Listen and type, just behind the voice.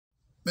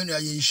Menu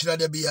ye nhyira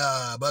da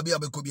bia babia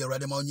beko bia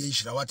awrade ma onye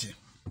nhyira wate.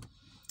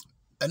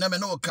 Ena me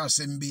no ka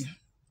sembi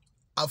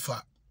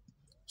afa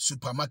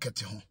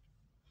supermarket ho.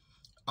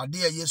 Ade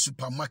ye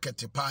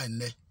supermarket pa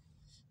enne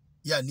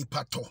ya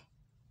nipa to.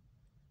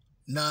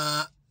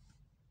 Na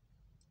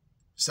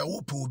sa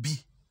wo po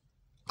obi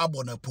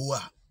abona po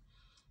a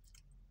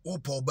wo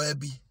po ba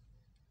bi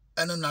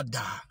eno na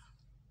da.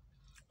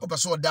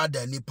 Opeso da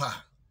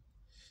nipa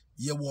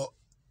ye wo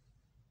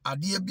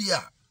ade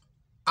bia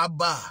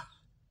aba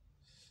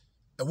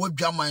ewo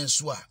dwaman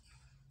so a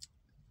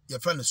ye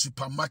friend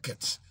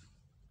supermarket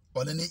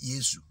onene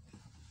Yesu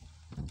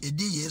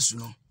edi Yesu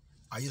no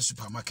aye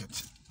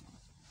supermarket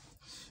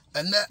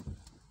enne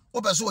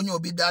obeso onye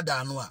obi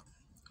dada no a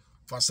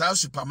fa sa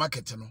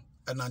supermarket no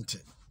enante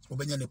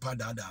obenya nipa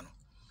dada no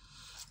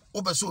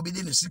obeso obi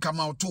di ne sika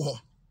ma to ho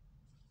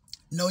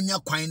na onya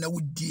kwan na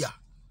wudi a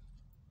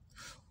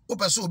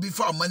obeso obi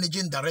fa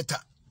managing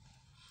director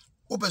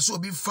obeso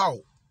obi fa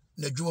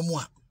na dwuma mu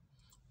a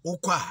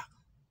okwa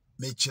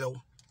me kirew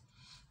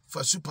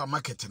fa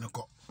supermarket ne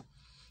ko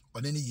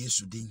onene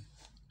Yesu din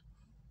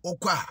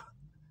okwa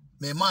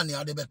me man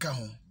ya de beka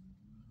ho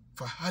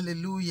fa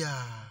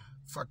hallelujah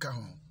fa ka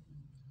ho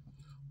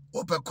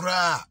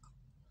opekra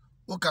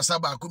okasa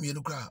ba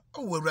akomienu kra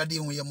o awurade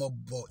hu ye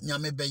mobo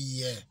nyame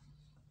beye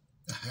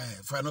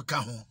fa no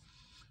ka ho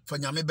fa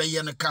nyame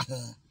beye ne ka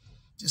ho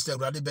sister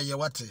awurade beye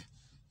wate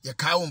ye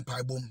ka wo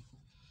mpaibom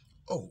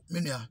oh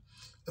menua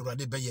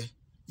awurade beye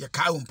ye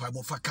ka wo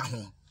mpaibom fa ka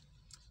ho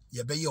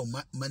ye beye o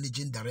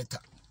managing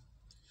director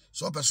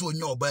so person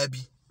onya oba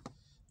bi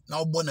na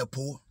obo na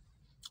po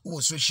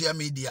wo social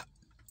media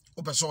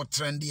wo person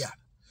trendy a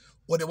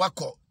wo de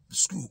wako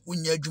school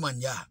unya adwuma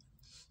nya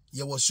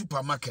ye wo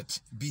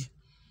supermarket bi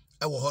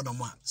e wo ho no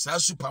ma sa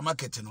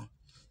supermarket no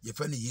ye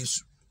fa ne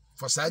Yesu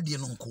for sa die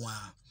no nko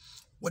a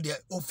wo de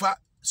ofa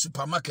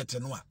supermarket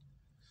no a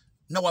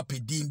na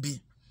wapedin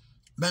bi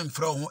men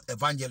from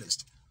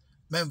evangelist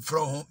men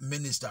from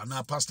minister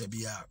na pastor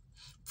bia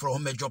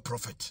from major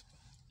prophet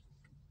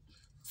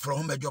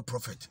from major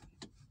prophet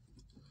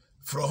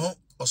from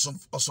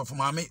osof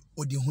mame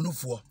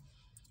odihunufuo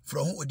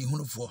from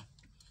odihunufuo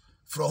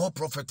from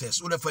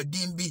prophetess wo da fa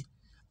din bi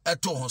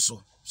eto ho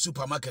so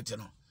supermarket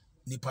no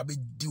nipa be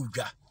di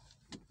udwa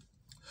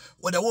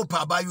wo da wo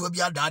pa abayo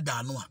bi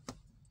adada no a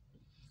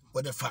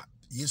wo da fa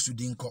Yesu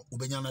din ko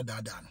obenya na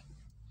dada no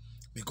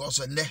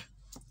because nne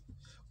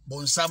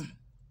bonsam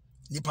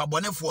nipa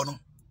bonefo no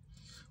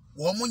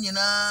wo mo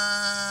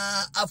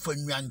nyina afa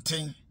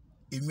nwanten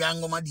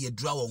enwangoma de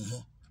adura won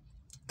ho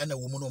ena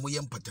wo mu no mo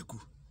ye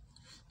mpataku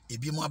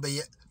ebi mo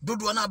abeye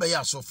dodo na abeye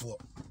asofo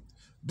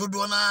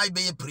dodo na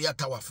abeye prayer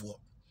tawafo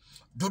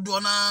dodo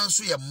na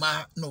so ye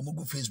ma na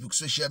omugu Facebook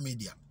social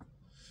media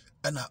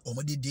ena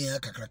omodi din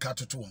kakraka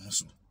toto won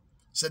so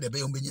se de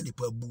be ombenya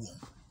nipa bu won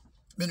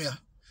menua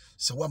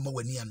se wa ma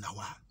wani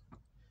anawa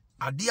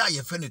ade a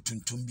ye fe ne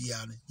tuntum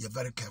bia no ye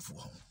very careful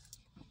ho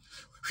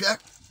hwe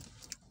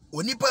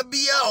onipa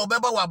bia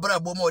obeba wa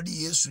brabo ma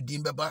odi Yesu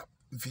din beba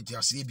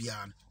mfitiase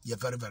bia no ye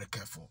very very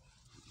careful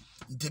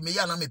nteme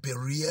ya na me pe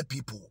real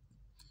people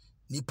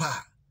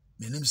nipa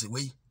menim se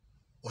we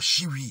o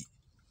shiwi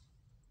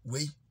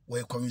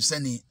we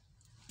conseni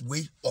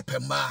we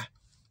opema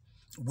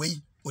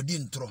we odi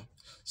ntro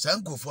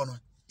sankofo no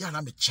ya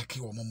na me check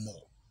wo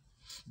mo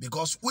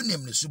because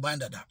unim ne suban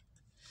dada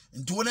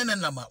nti wone ne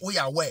nama wo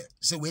ya we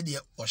se we de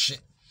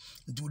ohye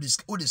nti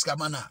wo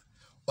discover na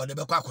o de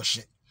be kwa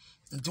kohye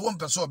nti wo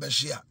mpeso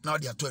obehye a na o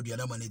de ato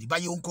aduana ma na di ba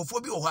ye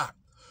nkofo bi wo ha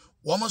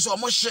wo mo so o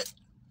mo hye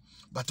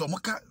but o mo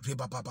ka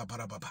reba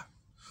papa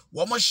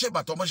wo mo hye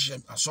but o mo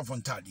hye asofo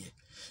ntade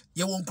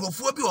ye wo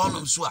nkofo bi wo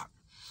no so a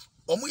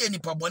o mo ye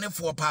nipa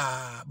bonefo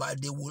pa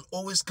but they will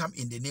always come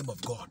in the name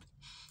of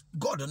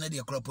God na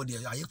de kropo de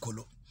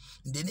ayekolo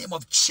in the name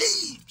of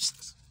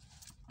Jesus.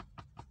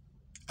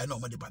 I know,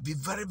 but be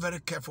very, very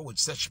careful with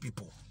such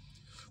people.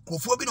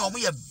 Kofobi no omo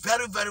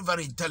very, very,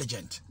 very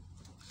intelligent.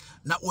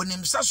 Na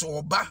onim saso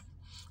oba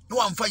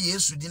no amfa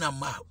Yesu dina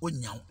ma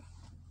onyaw.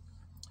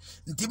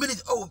 Ntibini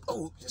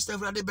sister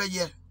Frade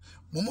beye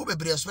momo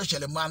bebre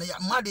especially man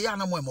ya de ya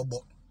na mo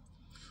emobo.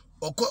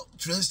 Oko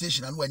train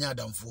station anu anya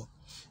adamfo.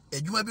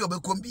 Adwuma bi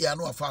obekom bia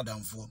na wafa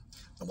adamfo.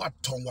 Na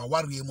waton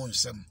waware mu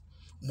nsem.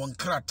 Mo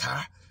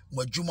nkrata,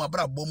 mo adwuma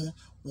brabom,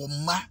 wo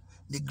ma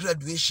the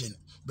graduation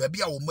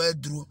baby a wo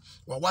maduru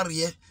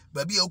waware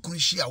baby a okunu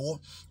hia wo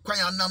kwan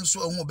anam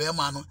so ahu be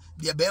ma no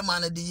de be ma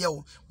na de ye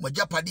wo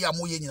magyapade a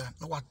mo ye nyina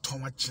na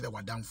waton wa kire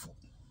wadamfo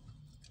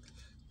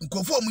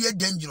nkofo mo ye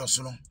dangerous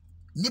no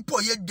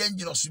nipo ye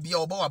dangerous bia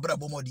oba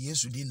wabrabo mo de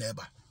Yesu din na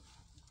eba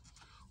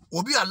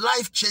obi a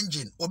life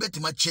changing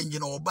obetima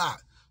changing oba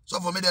so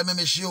for me de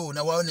me show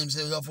na wa nim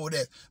say for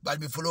there but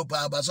me follow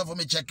pa but so for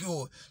me check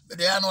you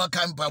they are no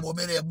kan pa bo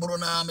me de bro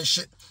na me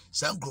shit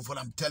some crofo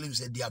I'm telling you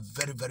say they are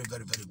very very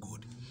very very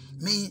good.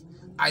 Me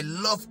I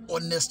love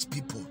honest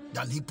people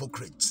than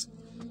hypocrites.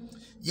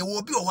 You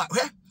will be what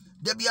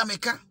there be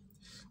ameka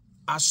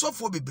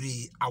asofo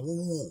bebre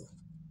awowo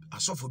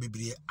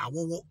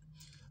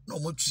no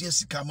mo tue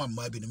sika ma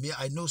bi me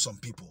I know some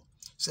people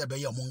say be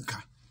ya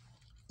monka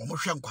omo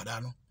hwe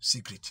nkwada no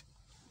secret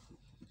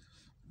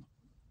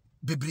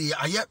bibri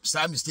aye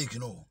sa mistake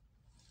no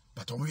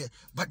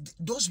but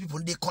those people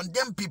they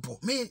condemn people.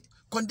 Me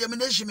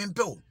condemnation me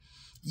peo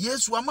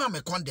yes wama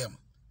me condemn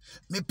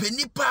me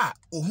penipa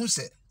ohun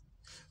se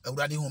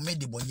awurade ho me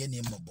de boye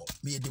ni mobo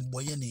me de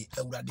boye ni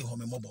awurade ho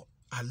me mobo.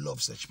 I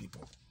love such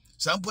people.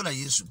 Sample na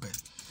yesu pe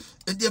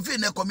and the fe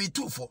na come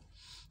too for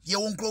ye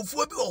won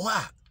krofo bi wo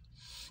ha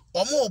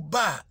omo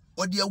ba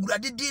o de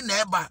awurade din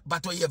na eba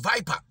but o ye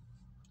viper.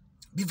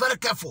 Be very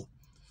careful.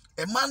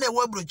 A man e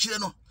wabro chire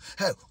no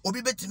he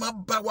obi betima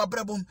ba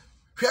wabrabom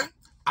hwe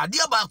ade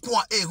ba ko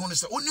a ehunu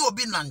se oni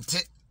obi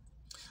nante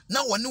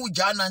na woni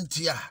ugya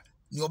nante a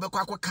ni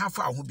obekwa akwa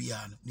fa ho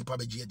bia no nipa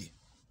begye de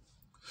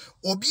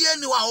obi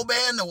ani wa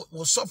obeye na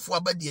wo sofo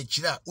abade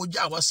akira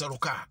ogya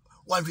waseroka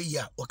wahwe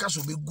ya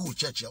okaso be gu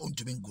church a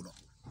ontumi ngu no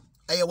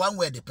eye one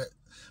word pe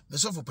me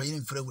sofo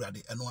payin mfra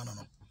wurade eno ano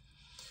no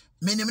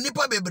menim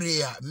nipa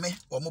bebre a me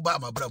omo ba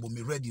amabrabo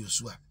me radio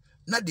so a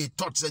na they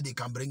thought that they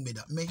can bring me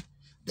that me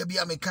de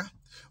bia meka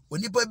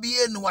onipa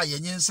bie no wa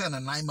yenyense na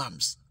 9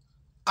 months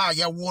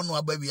ya wonu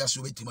abawia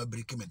so betima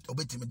break me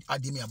obetima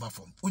ade me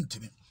abafom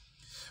untimi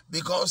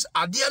because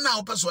ade na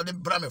opeso de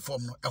bra me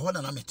form no eho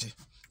na mete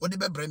odi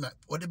be bra me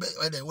odi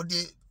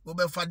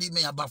be fadi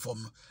me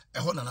abafom no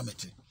eho na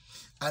mete.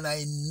 And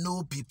I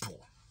know people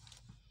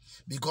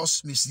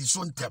because Miss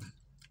Sontem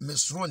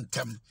Miss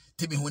Rontem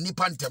timi ho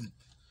nipa ntem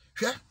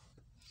hwe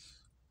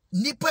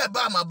nipa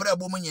eba ma bra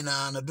bo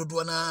nyina na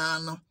dodo na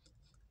no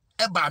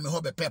eba me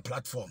ho be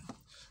platform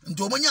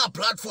nti omunya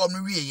platform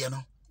no wie ye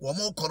no wo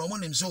mo kono mo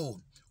nim so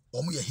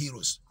wo mo ye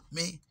heroes.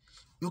 Me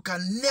you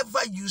can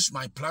never use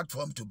my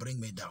platform to bring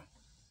me down,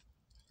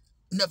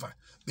 never,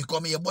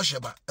 because me ye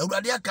bosheba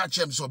awurade aka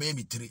chem so be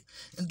me tire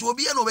nti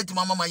obi ye no beti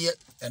mama ye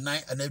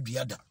enan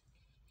anaduada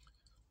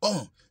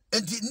oh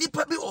enti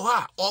nipa bi o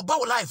ha oba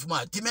life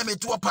ma ti me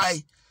to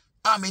pai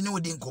a me ni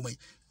wodi nkomai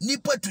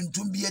nipa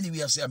tuntum bi ani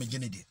wi ase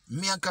amegene de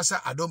me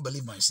ankasa. I don't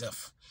believe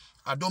myself,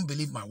 I don't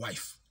believe my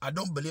wife, I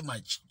don't believe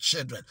my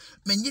children.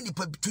 Me nyi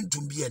nipa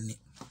tuntum bi ani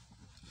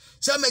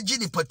sa meji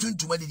nipa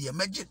tuntum ade de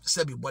meji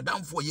sabi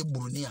bodamfo ye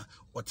buruni a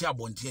ote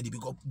abonte de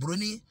because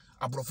buruni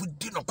abrofo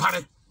di no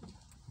kware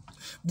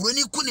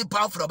buruni ku nipa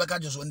afro beka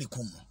jeso ni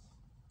kum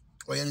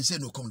oye ni se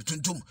no kum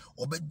tuntum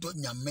obedo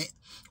nyame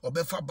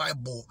obefa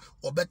bible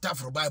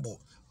obetafro bible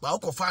ba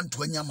okofa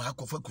nto nyama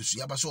akofa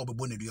kusua ba so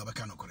obebo ne de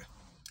obeka no kore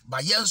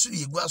ba yensu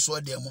yegu aso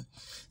de mo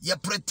ye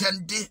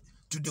pretend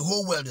to the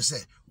whole world to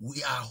say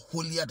we are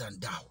holier than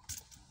thou.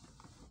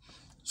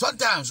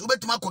 Sometimes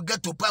ubetima ko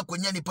get to park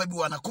onya nipa bi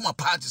wana koma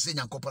party say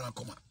nyankopon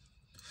akoma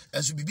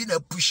enso bibi na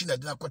push na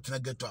de na kwetena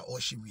ghetto a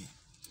ohyiwi.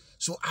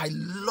 So I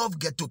love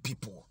ghetto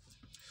people.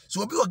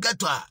 So obi o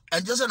ghetto a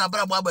enjese na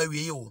bra aba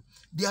wie yo,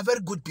 they are very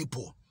good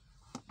people.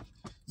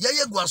 Ye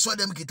go aso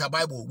dem kita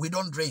Bible, we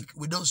don't drink,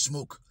 we don't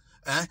smoke,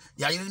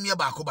 ya yemi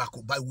baako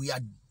but we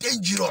are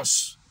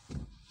dangerous.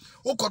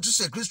 O ko to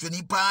say Christo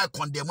ni pa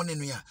condemn ne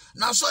no ya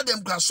na so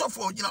dem kra so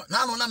for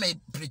na no na me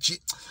preach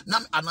na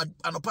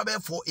anopa be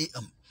 4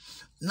 AM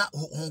na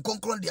hon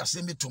konkron de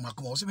asemi to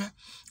makoma o se be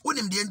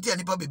wonim de enti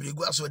anipa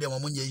bebregu aso de mo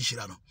nya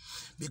yishira no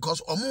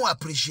because omo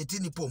appreciate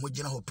nipa omo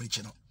gina ho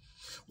preach no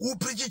wo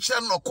preach kira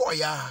no ko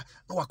ya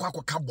na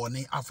wakwa ka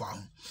bone afa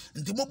ho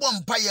nti mo bo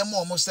mpa ye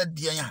mo omo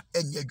sadian a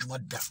enya adwuma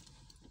da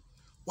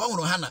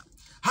wonro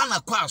hana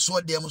kwa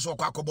aso de mo so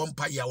kwa akobọ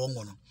mpa ya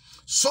wonwo no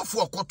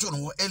sofo okoto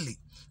no eli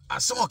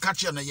asemo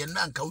kache na ye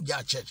nanka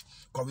uja church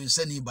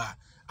convinceni ba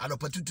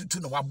adopatutu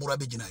na wabura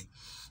beginai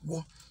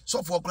wo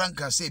sofo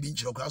kranka say bi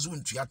nchiro kraso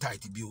ntua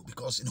tight bio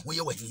because in ho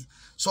ye wahi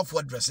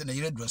sofo dress na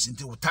ye dress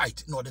nti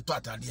tight na ode to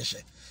atade ye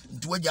hye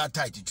nti waja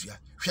tight tua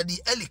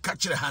hwede eli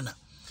kache hana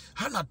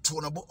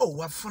to na bo oh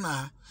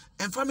wafuna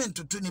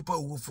enfament to nipa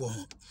owufo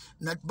ho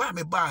na ba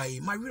me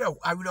bai ma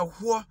awira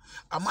ho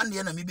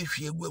amane na me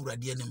behwe egu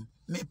awurade anim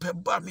me pe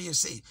ba me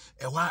say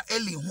ehwa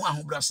eli ho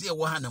ahobrase ye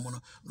wo hana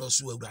mo no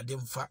so awurade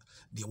mfa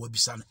de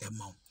wabisa no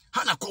ema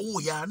hana ko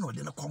wo ya na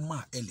ode na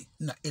koma eli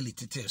na eli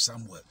tete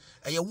Samuel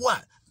eye wo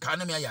a ka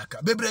na me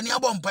ayaka bebre ni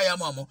abompa ya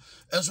mamo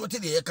enso te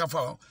de ye ka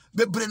fa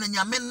bebre na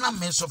nyame na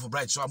me so for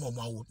bright so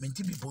amomo awo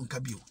menti bi ponka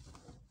bio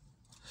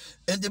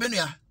ende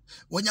benua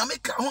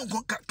wonyame ka hon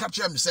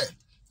capture me say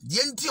de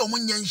enti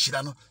omunya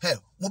nhira no he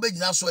mo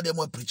begina so de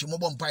mo preach mo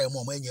bompa ya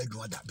mo anya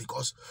adwuma da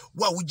because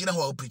wo a wo gina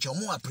ho preach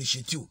mo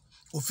appreciate you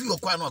ofi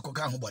okwa no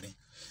akoka ho bone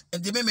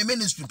ende me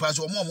ministry pass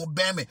mo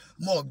ben me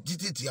mo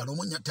tititi ya no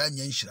munya ta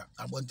nya nhira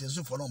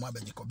abontenso for no ma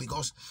begiko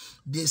because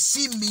they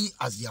see me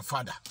as their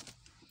father.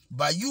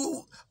 But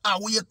you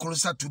are way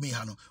closer to me,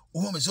 Hano.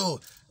 Oh, so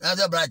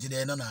other bright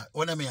day, no,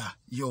 one me,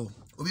 yo,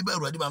 we be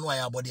ready, man, why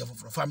our body of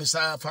family,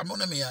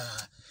 family, me,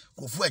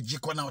 go for a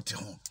jicon out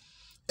home.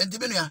 And the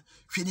mania,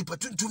 she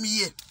patun to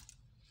me,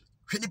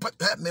 she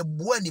me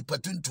buoni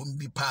patun to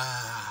me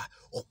pa,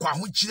 or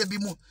quahuchi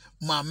bimo,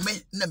 ma me,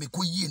 na me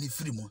ko ye ni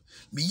frimo,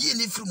 me ye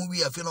ni frimo, we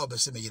have no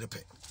best me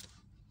repair.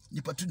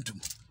 Ni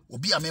patuntum, or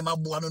be a mema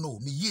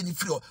buano, me ye ni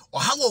free, or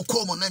how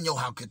common and your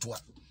house to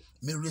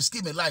me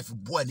risky my life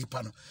boy ni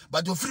pano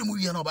but your free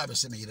movie no Bible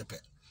say me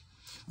repair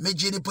me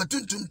je ni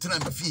patuntum tena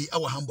me fie e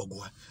wo Hamburg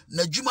wa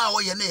na adwuma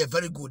wo ye na ye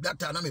very good that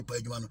time na me pa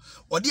adwuma no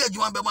odi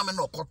adwuma be ma me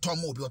na okoton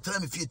mo obi o tena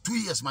me fie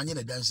 2 years ma nye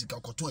na dan sika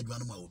okoton adwuma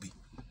no ma obi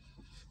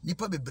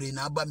nipa bebre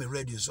na aba me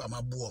radio so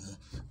amabo mo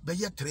be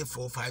ye 3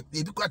 4 5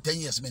 e bi kwa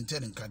 10 years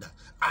maintain nkada.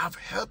 I've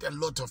helped a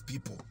lot of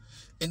people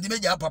and the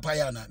meja papa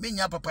ya na me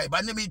nya papa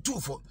ba ne me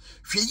tufo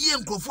hwe yie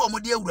nkrofo mo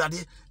de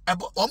awurade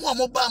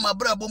omo ba ma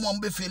bra bo mo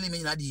be feel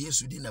me na de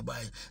Yesu di na ba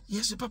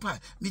yes papa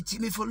me ti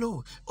me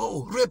follow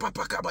oh re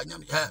papa ka ba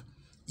nyam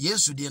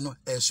Yesu di no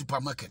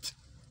supermarket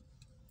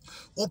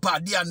opa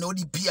de a no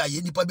di pia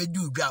ye nipa be di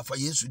udwa fa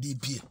Yesu di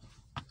pia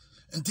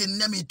nti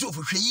ne me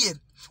tufo hwe yie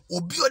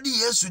obi odi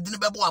Yesu di ne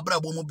be bo abra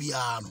bo mo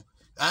bia no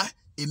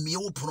emie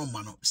wo pono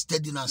ma no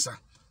steady nansa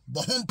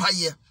bo ho mpa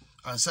ye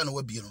ansa na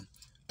wabi no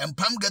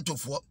empam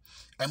getofo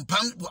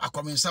empam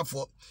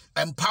akomensafo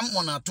empam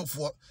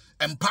monatofo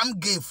empam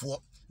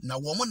gayfo na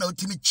wo mo na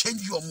otimi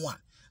change yo mo a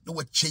na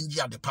wo change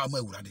ade pa ma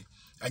awurade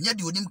anya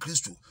de onim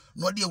Kristo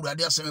na ode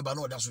awurade aseme ba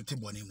na oda so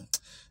tebone mu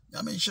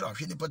na me nhira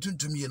hwe ni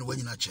patuntum ye no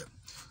wanyina che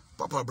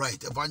Papa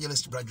Bright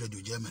Evangelist Bright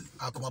Radio Germany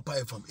akoma pa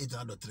from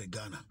 803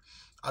 Ghana.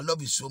 I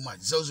love you so much.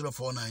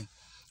 0049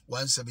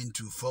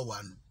 172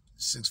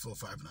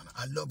 41645.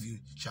 I love you.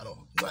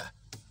 Shalom.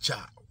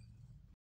 Ciao.